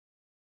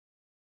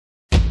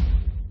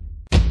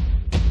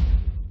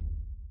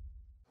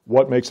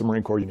What makes the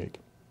Marine Corps unique?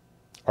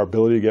 Our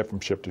ability to get from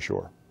ship to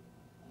shore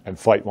and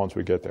fight once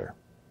we get there.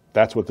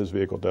 That's what this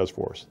vehicle does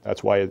for us.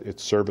 That's why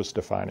it's service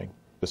defining.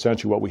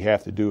 Essentially what we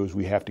have to do is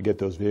we have to get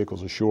those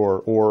vehicles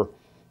ashore or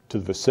to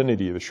the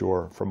vicinity of the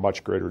shore from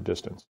much greater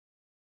distance.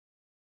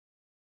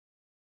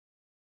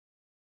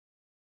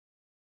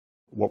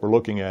 What we're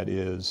looking at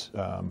is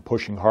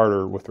pushing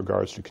harder with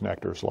regards to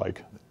connectors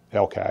like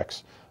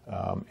LCACs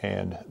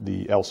and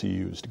the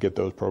LCUs to get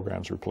those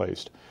programs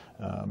replaced.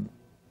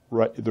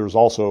 There's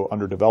also,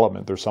 under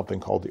development, there's something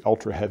called the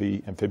Ultra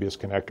Heavy Amphibious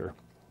Connector,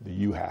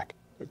 the UHAC.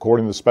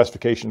 According to the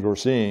specifications we're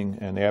seeing,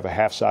 and they have a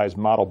half-size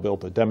model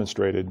built that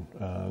demonstrated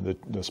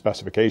the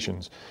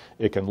specifications,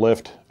 it can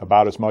lift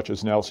about as much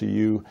as an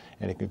LCU,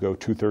 and it can go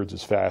 2/3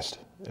 as fast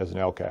as an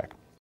LCAC.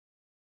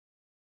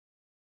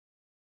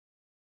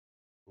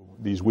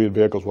 These wheeled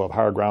vehicles will have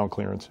higher ground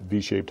clearance,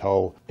 V-shaped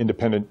hull,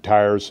 independent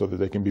tires so that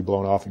they can be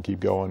blown off and keep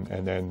going,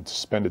 and then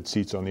suspended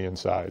seats on the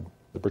inside.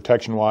 The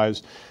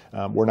protection-wise,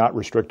 we're not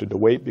restricted to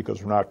weight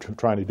because we're not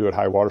trying to do it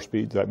high water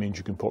speeds. That means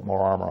you can put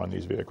more armor on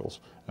these vehicles,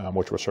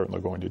 which we're certainly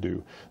going to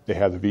do. They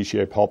have the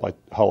V-shaped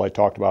hull I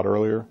talked about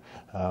earlier,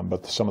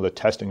 but some of the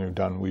testing we've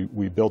done,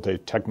 we built a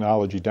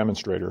technology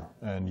demonstrator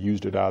and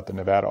used it out at the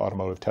Nevada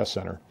Automotive Test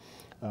Center.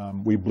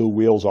 We blew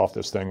wheels off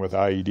this thing with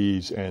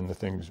IEDs, and the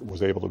thing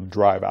was able to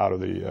drive out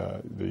of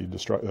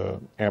the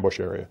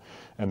ambush area,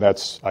 and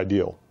that's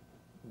ideal.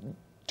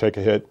 Take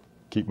a hit,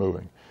 keep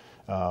moving.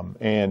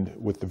 And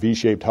with the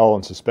V-shaped hull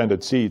and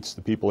suspended seats,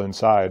 the people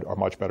inside are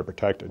much better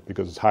protected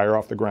because it's higher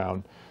off the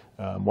ground.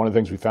 One of the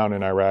things we found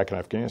in Iraq and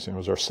Afghanistan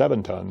was our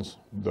 7 tons,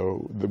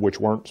 which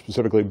weren't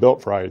specifically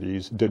built for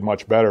IEDs, did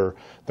much better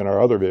than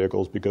our other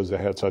vehicles because they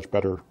had such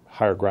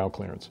higher ground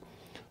clearance.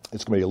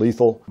 It's going to be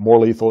lethal, more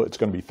lethal, it's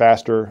going to be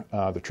faster,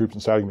 the troops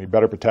inside are going to be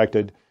better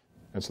protected,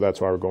 and so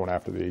that's why we're going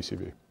after the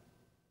ACV.